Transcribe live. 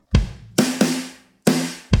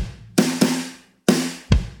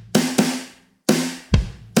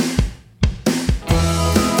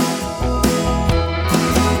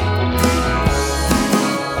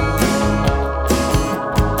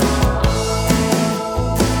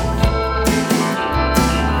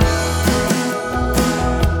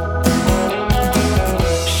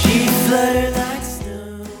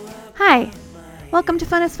Welcome to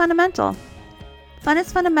Fun is Fundamental. Fun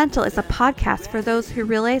is Fundamental is a podcast for those who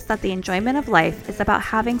realize that the enjoyment of life is about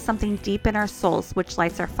having something deep in our souls which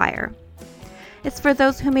lights our fire. It's for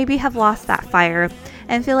those who maybe have lost that fire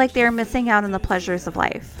and feel like they are missing out on the pleasures of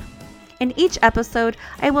life. In each episode,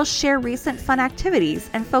 I will share recent fun activities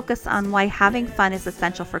and focus on why having fun is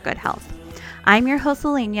essential for good health. I'm your host,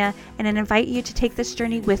 Elenia, and I invite you to take this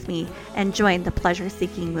journey with me and join the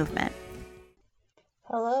pleasure-seeking movement.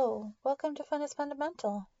 Hello, welcome to Fun is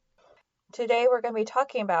Fundamental. Today we're going to be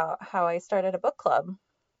talking about how I started a book club.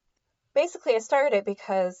 Basically, I started it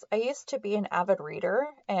because I used to be an avid reader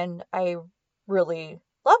and I really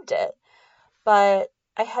loved it, but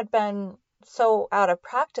I had been so out of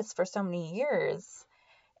practice for so many years.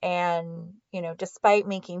 And, despite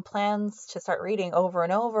making plans to start reading over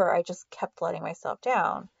and over, I just kept letting myself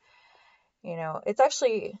down. It's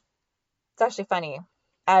actually funny.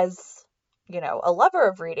 As, a lover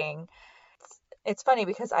of reading, it's funny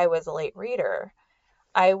because I was a late reader.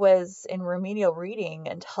 I was in remedial reading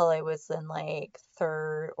until I was in like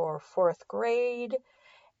third or fourth grade.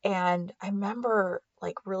 And I remember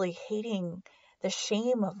really hating the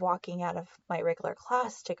shame of walking out of my regular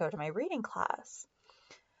class to go to my reading class.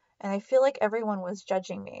 And I feel like everyone was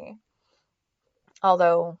judging me.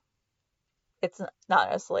 Although it's not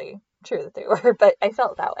necessarily true that they were, but I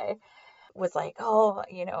felt that way. Was like, oh,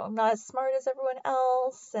 I'm not as smart as everyone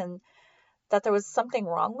else, and that there was something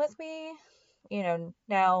wrong with me.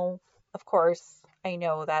 Now, of course, I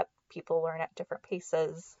know that people learn at different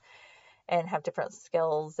paces and have different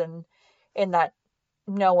skills, and that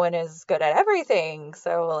no one is good at everything.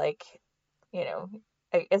 So,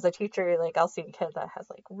 as a teacher, I'll see a kid that has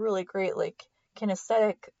really great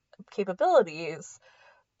kinesthetic capabilities,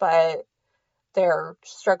 but they're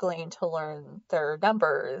struggling to learn their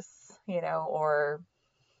numbers, or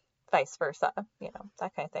vice versa,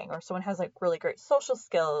 that kind of thing. Or someone has really great social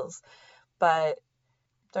skills, but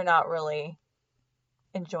they're not really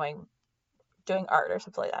enjoying doing art or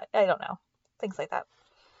something like that. I don't know. Things like that.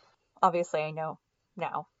 Obviously, I know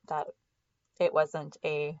now that it wasn't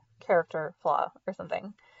a character flaw or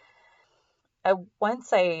something.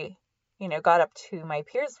 Once I, got up to my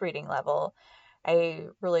peers' reading level, I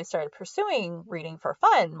really started pursuing reading for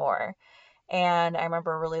fun more. And I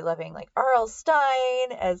remember really loving R.L.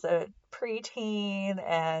 Stine as a preteen,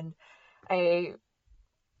 and I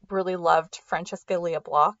really loved Francesca Lia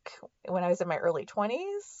Bloch when I was in my early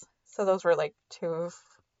 20s. So those were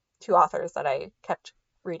two authors that I kept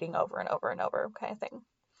reading over and over and over, kind of thing.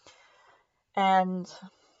 And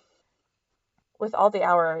with all the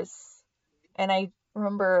hours, and I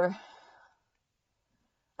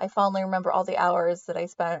fondly remember all the hours that I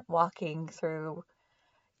spent walking through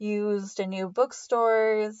used and new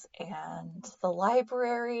bookstores and the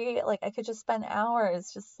library. I could just spend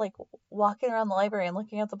hours just walking around the library and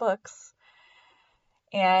looking at the books.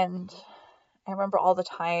 And I remember all the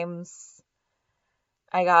times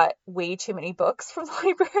I got way too many books from the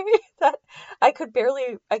library that I could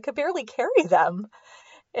barely carry them.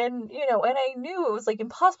 And, and I knew it was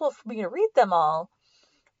impossible for me to read them all,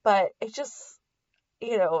 but it just,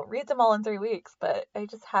 read them all in 3 weeks, but I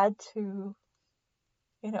just had to,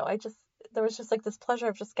 there was just this pleasure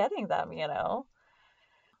of just getting them,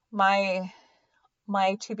 My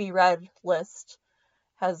to be read list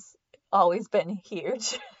has always been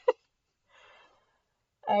huge.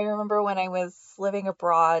 I remember when I was living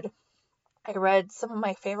abroad, I read some of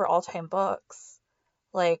my favorite all-time books,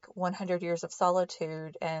 like 100 Years of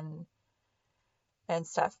Solitude and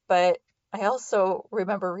stuff. But I also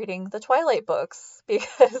remember reading the Twilight books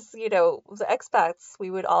because, the expats,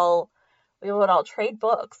 we would all trade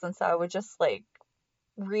books. And so I would just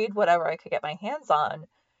read whatever I could get my hands on.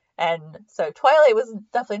 And so Twilight was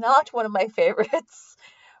definitely not one of my favorites,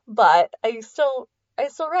 but I still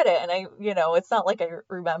read it. And it's not I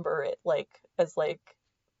remember it as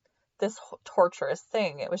this torturous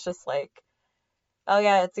thing. It was just oh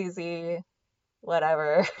yeah, it's easy,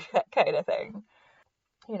 whatever, kind of thing.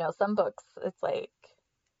 Some books, it's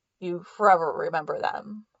you forever remember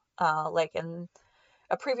them. In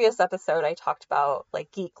a previous episode, I talked about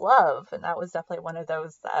Geek Love, and that was definitely one of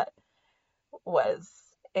those that was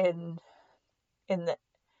in the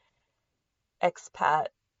expat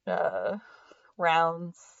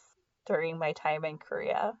rounds during my time in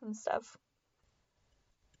Korea and stuff.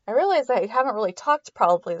 I realize I haven't really talked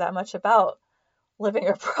probably that much about living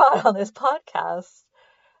abroad on this podcast.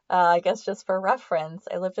 I guess just for reference,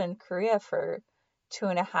 I lived in Korea for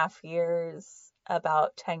 2.5 years,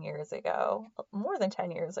 about 10 years ago, more than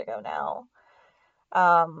 10 years ago now.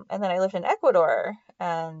 And then I lived in Ecuador,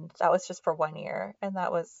 and that was just for 1 year, and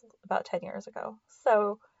that was about 10 years ago.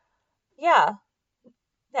 So, yeah,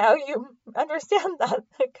 now you understand that,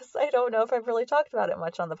 because I don't know if I've really talked about it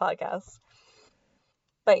much on the podcast.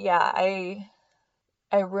 But yeah, I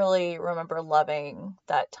really remember loving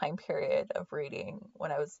that time period of reading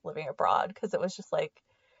when I was living abroad, because it was just like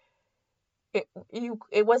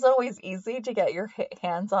it wasn't always easy to get your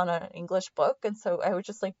hands on an English book, and so I would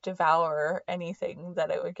just like devour anything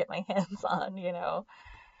that I would get my hands on, you know.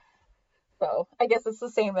 So I guess it's the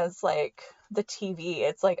same as like the TV.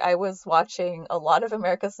 It's like I was watching a lot of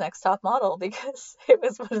America's Next Top Model because it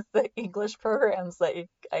was one of the English programs that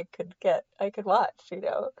I could watch, you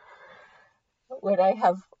know. Would I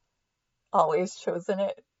have always chosen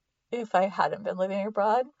it if I hadn't been living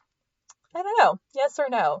abroad? I don't know. Yes or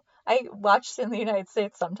no. I watched in the United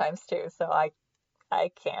States sometimes too, so I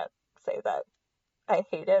can't say that I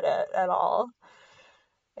hated it at all.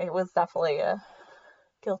 It was definitely a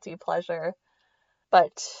guilty pleasure.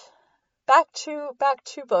 But back to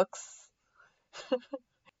books.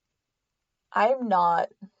 I'm not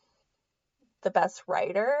the best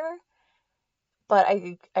writer, but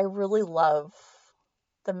I really love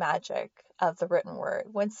the magic of the written word.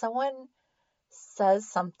 When someone says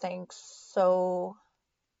something so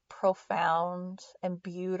profound and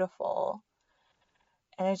beautiful,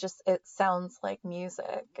 and it sounds like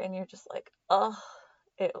music, and you're just like, oh,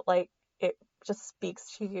 it just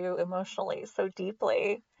speaks to you emotionally so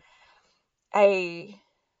deeply. I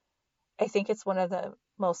I think it's one of the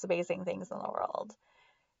most amazing things in the world,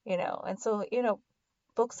 you know. And so, you know,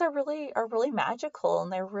 books are really magical,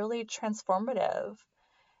 and they're really transformative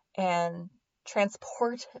and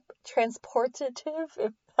transportative,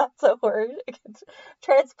 if that's a word. It can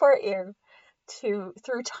transport you to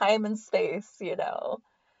through time and space, you know.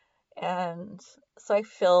 And so I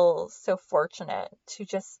feel so fortunate to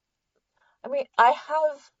just, I mean, I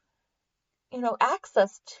have, you know,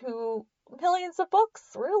 access to millions of books,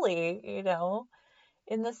 really, you know,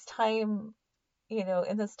 in this time,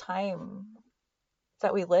 in this time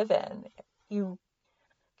that we live in. You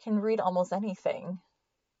can read almost anything.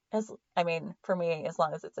 I mean, for me, as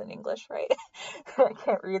long as it's in English, right? I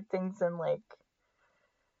can't read things in like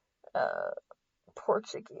uh,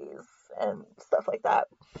 Portuguese and stuff like that.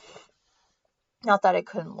 Not that I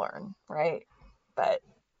couldn't learn, right? But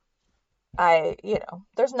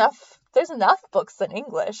there's enough books in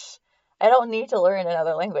English. I don't need to learn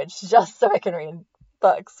another language just so I can read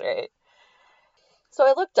books, right? So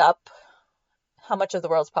I looked up how much of the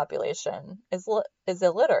world's population is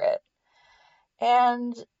illiterate,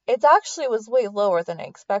 and it actually was way lower than I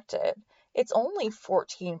expected. It's only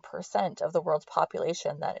 14% of the world's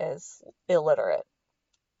population that is illiterate.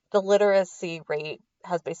 The literacy rate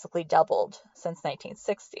has basically doubled since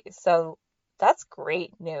 1960. So that's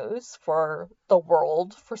great news for the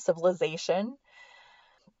world, for civilization,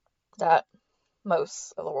 that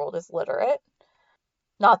most of the world is literate.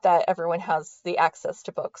 Not that everyone has the access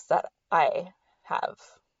to books that I have,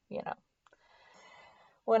 you know.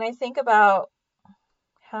 When I think about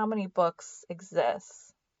how many books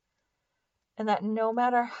exist, and that no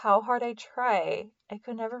matter how hard I try, I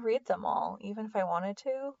could never read them all, even if I wanted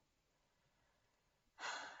to,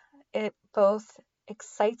 it both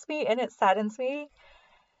excites me and it saddens me,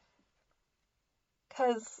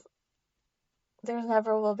 because there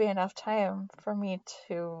never will be enough time for me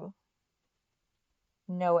to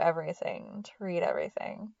know everything, to read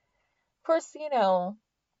everything. Of course, you know,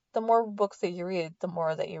 the more books that you read, the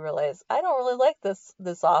more that you realize, I don't really like this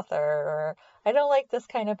author, or I don't like this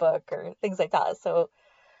kind of book, or things like that. So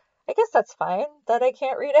I guess that's fine that I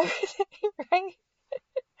can't read everything, right?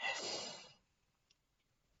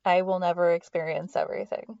 I will never experience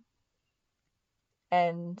everything.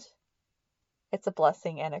 And it's a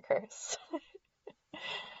blessing and a curse,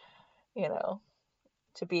 you know,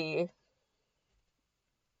 to be,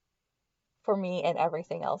 for me and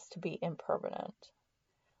everything else to be impermanent.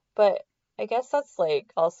 But I guess that's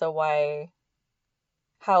like also why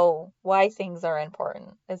things are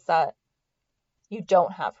important, is that you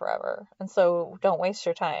don't have forever. And so don't waste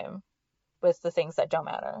your time with the things that don't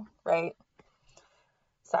matter, right?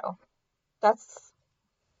 So that's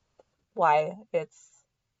why it's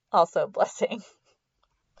also a blessing.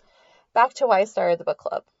 Back to why I started the book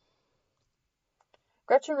club.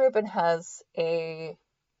 Gretchen Rubin has a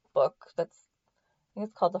book I think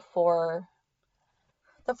it's called the Four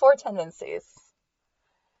Tendencies.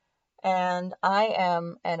 And I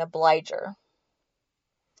am an obliger,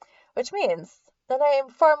 which means that I am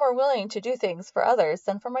far more willing to do things for others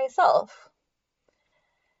than for myself.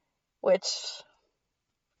 Which,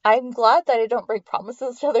 I'm glad that I don't break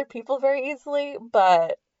promises to other people very easily,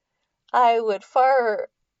 but I would far,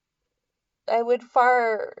 I really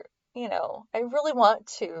want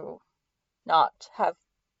to not have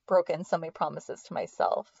broken so many promises to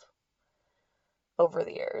myself over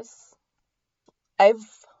the years. I've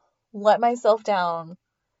let myself down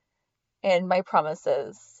in my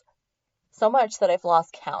promises so much that I've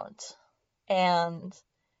lost count. And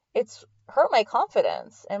it's hurt my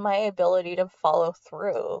confidence and my ability to follow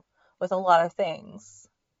through with a lot of things.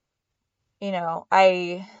 You know,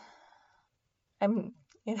 I'm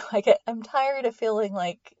tired of feeling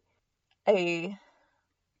like I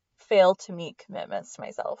fail to meet commitments to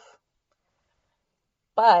myself.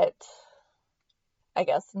 But I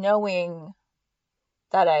guess knowing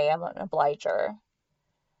that I am an obliger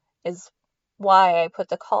is why I put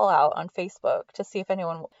the call out on Facebook to see if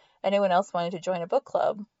anyone else wanted to join a book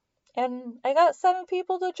club. And I got 7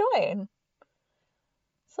 people to join.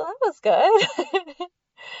 So that was good.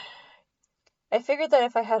 I figured that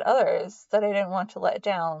if I had others that I didn't want to let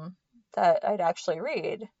down, that I'd actually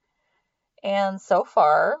read. And so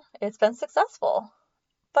far, it's been successful.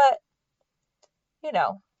 But, you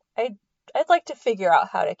know, I'd like to figure out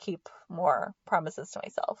how to keep more promises to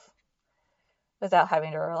myself without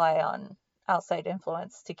having to rely on outside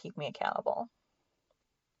influence to keep me accountable.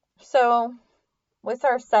 So, with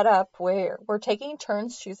our setup, we're taking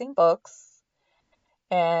turns choosing books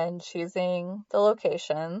and choosing the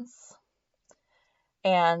locations.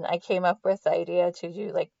 And I came up with the idea to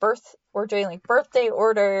do we're doing like birthday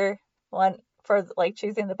order one for like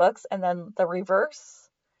choosing the books, and then the reverse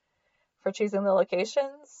for choosing the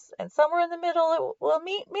locations. And somewhere in the middle it will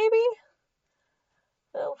meet, maybe.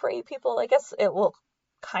 So for 8 people, I guess it will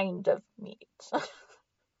kind of meet.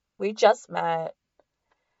 We just met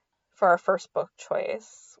for our first book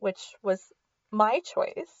choice, which was my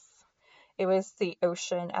choice. It was The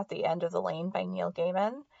Ocean at the End of the Lane by Neil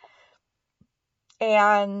Gaiman.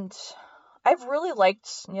 And I've really liked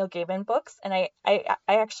Neil Gaiman books, and I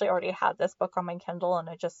actually already had this book on my Kindle, and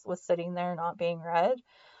it just was sitting there not being read.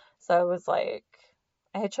 So I was like,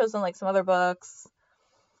 I had chosen like some other books,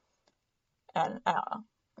 and I don't know.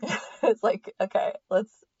 It's like, okay,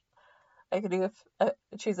 I could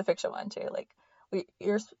choose a fiction one too. Like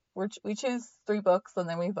we choose 3 books, and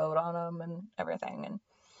then we vote on them and everything, and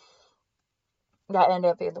that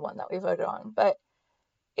ended up being the one that we voted on. But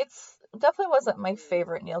it's definitely wasn't my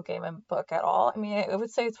favorite Neil Gaiman book at all. I mean, I would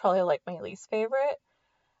say it's probably like my least favorite.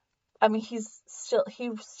 I mean, he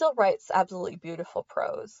still writes absolutely beautiful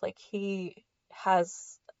prose. Like, he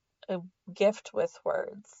has a gift with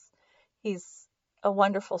words. He's a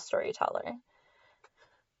wonderful storyteller.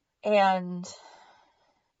 And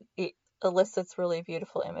it elicits really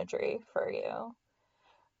beautiful imagery for you.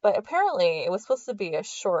 But apparently it was supposed to be a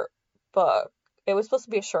short book. It was supposed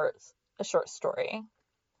to be a short story.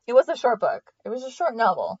 It was a short book. It was a short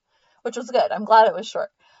novel, which was good. I'm glad it was short.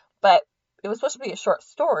 But it was supposed to be a short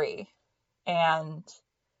story. And,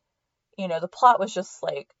 you know, the plot was just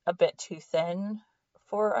like a bit too thin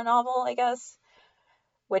for a novel, I guess.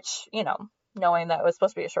 Which, you know, knowing that it was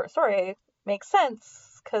supposed to be a short story makes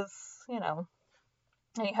sense. Because, you know,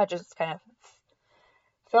 and you had to just kind of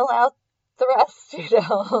fill out the rest, you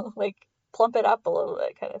know, like plump it up a little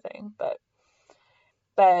bit kind of thing.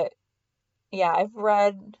 But yeah, I've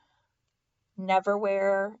read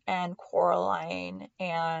Neverwhere and Coraline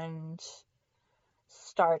and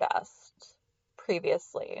Stardust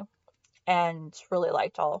previously, and really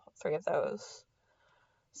liked all 3 of those.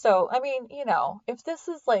 So, I mean, you know, if this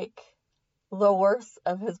is like the worst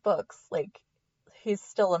of his books, like, he's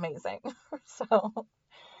still amazing. So,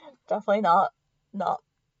 definitely not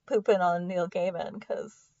pooping on Neil Gaiman,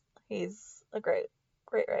 because he's a great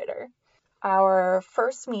writer. Our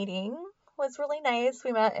first meeting was really nice.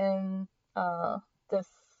 We met in this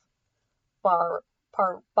bar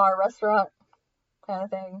restaurant kind of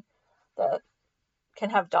thing that can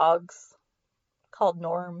have dogs, called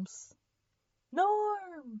Norm's.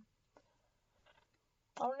 Norm!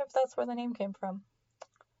 I don't know if that's where the name came from.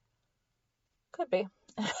 Could be.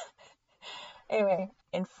 Anyway,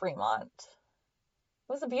 in Fremont.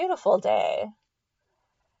 It was a beautiful day.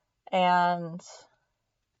 And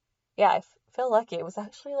yeah, I feel lucky. It was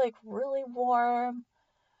actually like really warm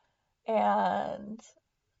and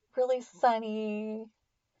really sunny.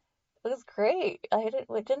 It was great. I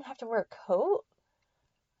didn't have to wear a coat.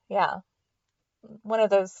 Yeah, one of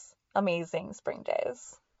those amazing spring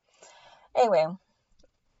days. Anyway,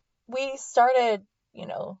 we started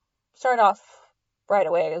off right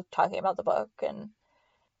away talking about the book, and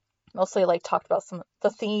mostly like talked about some the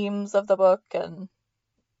themes of the book, and,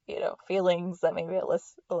 you know, feelings that maybe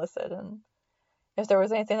elicit, and if there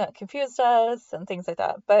was anything that confused us and things like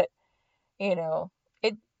that. But, you know,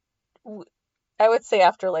 I would say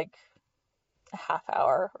after like a half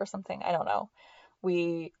hour or something, I don't know,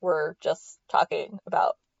 we were just talking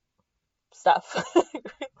about stuff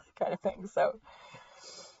kind of thing. So,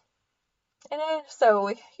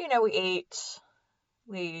 we ate,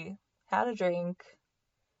 we had a drink,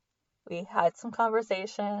 we had some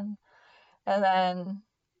conversation, and then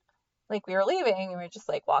like we were leaving and we were just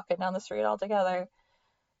like walking down the street all together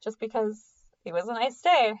just because it was a nice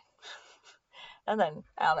day. And then,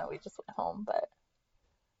 I don't know, we just went home, but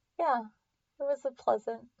yeah, it was a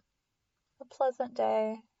pleasant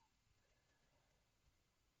day.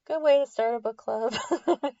 Good way to start a book club.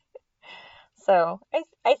 So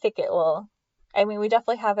I think it will. I mean, we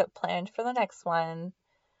definitely have it planned for the next one.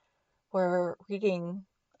 We're reading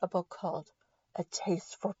a book called A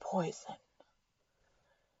Taste for Poison.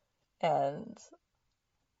 And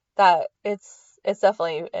that it's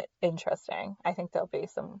definitely interesting. I think there'll be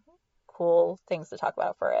some cool things to talk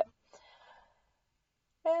about for it.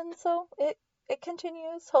 And so it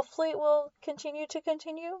continues. Hopefully it will continue to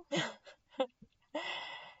continue.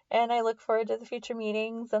 And I look forward to the future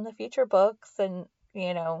meetings and the future books and,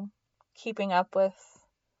 keeping up with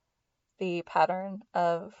the pattern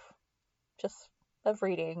of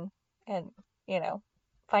reading and,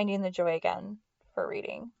 finding the joy again for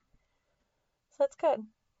reading. So that's good.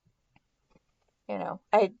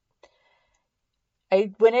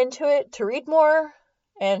 I went into it to read more,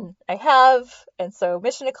 and I have, and so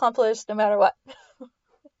mission accomplished no matter what.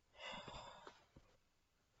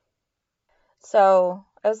 So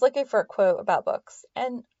I was looking for a quote about books,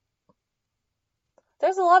 and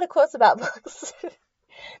there's a lot of quotes about books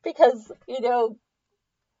because,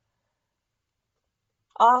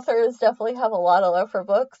 authors definitely have a lot of love for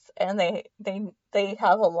books, and they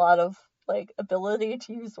have a lot of like ability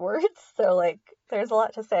to use words. So like there's a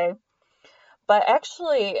lot to say. But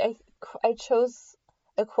actually, I chose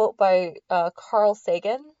a quote by Carl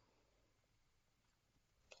Sagan.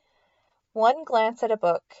 One glance at a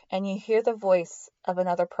book and you hear the voice of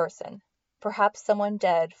another person, perhaps someone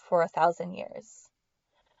dead for 1,000 years.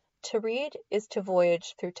 To read is to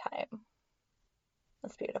voyage through time.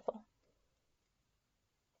 That's beautiful.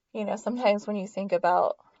 Sometimes when you think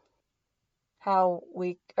about how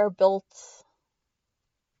we are built,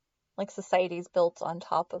 like society's built on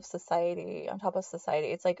top of society,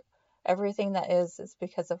 it's like everything that is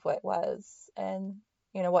because of what was and,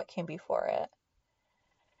 what came before it.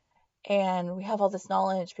 And we have all this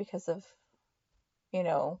knowledge because of,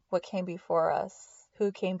 what came before us,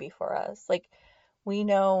 who came before us. Like, we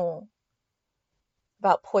know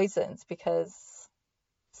about poisons because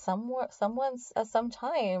someone's at some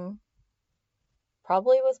time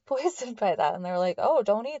probably was poisoned by that. And they're like, oh,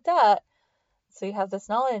 don't eat that. So you have this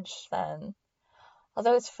knowledge then.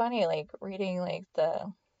 Although it's funny, like, reading, like,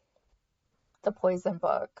 the poison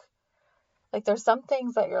book. Like, there's some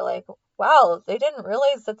things that you're like, wow, they didn't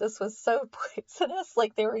realize that this was so poisonous.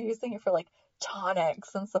 Like, they were using it for, like,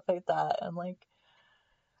 tonics and stuff like that. And, like,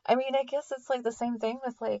 I mean, I guess it's, like, the same thing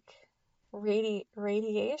with, like,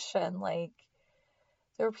 radiation. Like,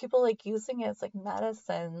 there were people, like, using it as, like,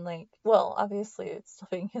 medicine. Like, well, obviously, it's still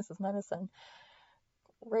being used as medicine.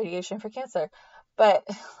 Radiation for cancer. But,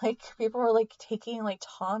 like, people were, like, taking, like,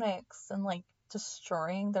 tonics and, like,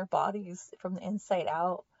 destroying their bodies from the inside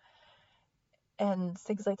out. And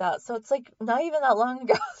things like that. So it's like not even that long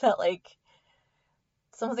ago that like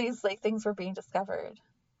some of these like things were being discovered.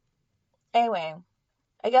 Anyway,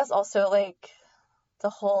 I guess also like the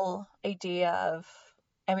whole idea of,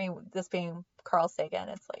 I mean, this being Carl Sagan,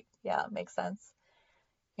 it's like, yeah, it makes sense.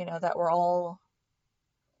 That we're all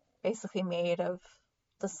basically made of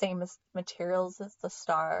the same materials as the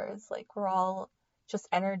stars. Like we're all just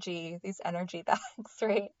energy, these energy bags,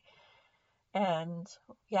 right? And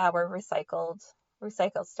yeah, we're recycled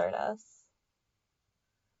stardust.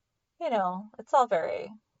 It's all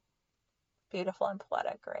very beautiful and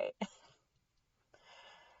poetic, right?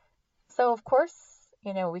 So, of course,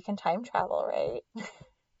 we can time travel, right?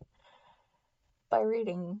 By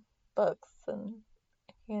reading books and,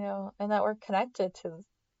 and that we're connected to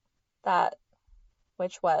that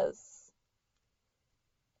which was,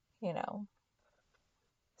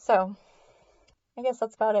 So, I guess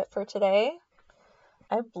that's about it for today.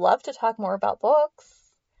 I'd love to talk more about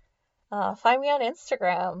books. Find me on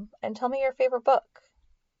Instagram and tell me your favorite book.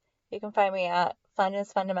 You can find me at Fun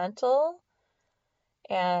is Fundamental,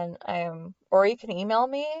 or you can email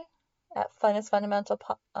me at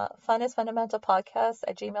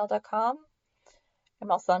funisfundamentalpodcast@gmail.com.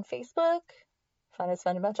 I'm also on Facebook, Fun is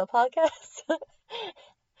Fundamental Podcast.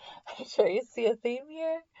 I'm sure you see a theme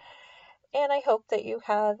here. And I hope that you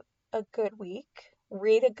have a good week.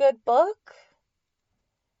 Read a good book.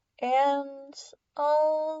 And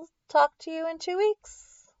I'll talk to you in 2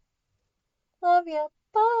 weeks. Love ya.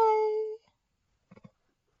 Bye.